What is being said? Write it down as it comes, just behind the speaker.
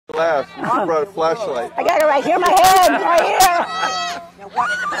Glass. You brought a flashlight. I got it right here, my hand, right here.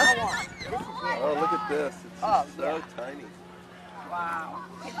 Oh, look at this. It's so tiny. Wow,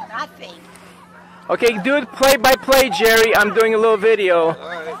 it's nothing. Okay, do it play by play, Jerry. I'm doing a little video. All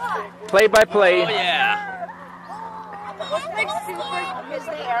right. Play by play. Oh yeah. Is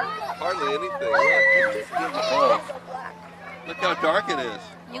there. Hardly anything. Look how dark it is.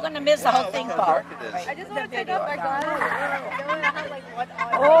 You're gonna miss the whole thing, Paul. Dark it is. I just want to take off my glasses.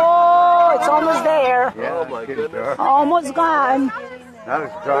 Oh, it's almost there. Yeah, oh my goodness. Almost gone. Not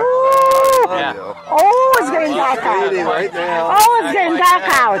as dark. Yeah. Oh, it's getting dark out. Right now. Oh, it's getting dark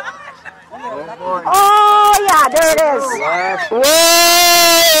out. Oh, yeah, there it is. Whoa!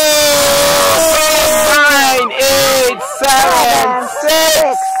 9, 8, 7,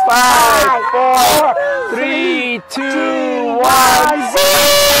 6, 5, 4, 3, 2, 1, 0.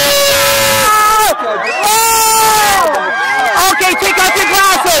 Okay, take off your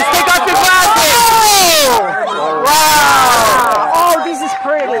glasses. Take off your glasses. Wow! Oh, this is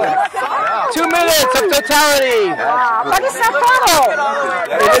pretty. 2 minutes of totality. Wow, but it's not photo.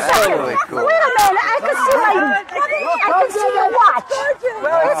 It is totally cool. Wait a minute, I can see your watch.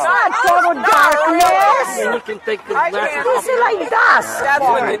 It's not total darkness. You can take the glasses. This is like dust.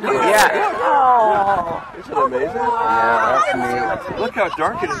 Yeah. Oh, Isn't it amazing? Yeah, that's neat. Look how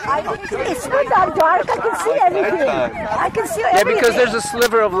dark it is. it's not that dark. I can see everything. I can see everything. Yeah, because there's a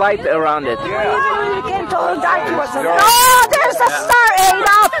sliver of light around it. You can't tell the dark it wasn't. Oh, there's a star,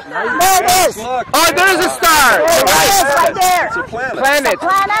 Adolf. There it is. Look. Oh, there's a star. There it is, right there. It's a planet. Planet.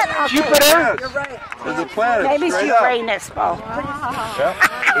 Planet? Okay. Jupiter. There's a planet. Maybe it's straight up. Uranus, Paul. Yeah,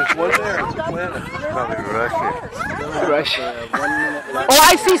 there's one there. It's a planet. Probably Russia. Russia. Oh,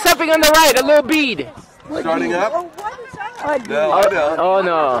 I see something on the right. A little bead. Starting up? Oh, No, I don't. Oh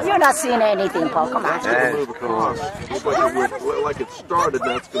no. you're not seeing anything, Paul. Come on. That's Move across. Looks like it started.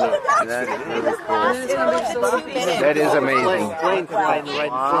 That's gonna. That's really cool. That is amazing. Plane flying right in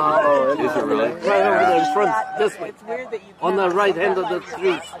front of you. Is it really? Right over there in front, this way. On the right hand of the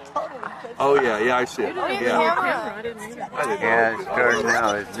street. Oh yeah, yeah, I see it. Yeah. I didn't know. Yeah, it's starting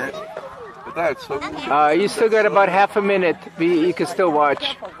now, isn't it? But that's so cool. You still got about half a minute. You can still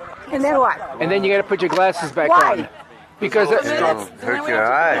watch. And then what? And then you got to put your glasses back Why? on. Because It'll hurt your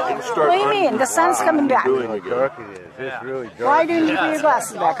eyes. What do you mean? The sun's coming back. How dark it is. It's really dark. Why do you need to put your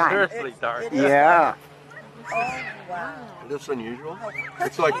glasses back on? Yeah. That's unusual.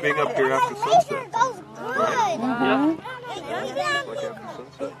 It's like being up here after sunset. Right? Like after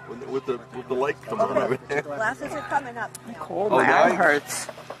sunset. With the light coming on over there. Glasses are coming up. Cold, Oh, my now arm you- hurts.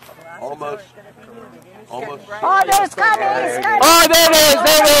 Almost. Oh, there's coming. It's coming. oh, there it is.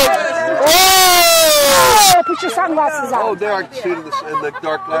 There it is. Whoa! Oh, put your sunglasses on. Oh, there I can see it in the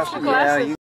dark glasses. Yeah, you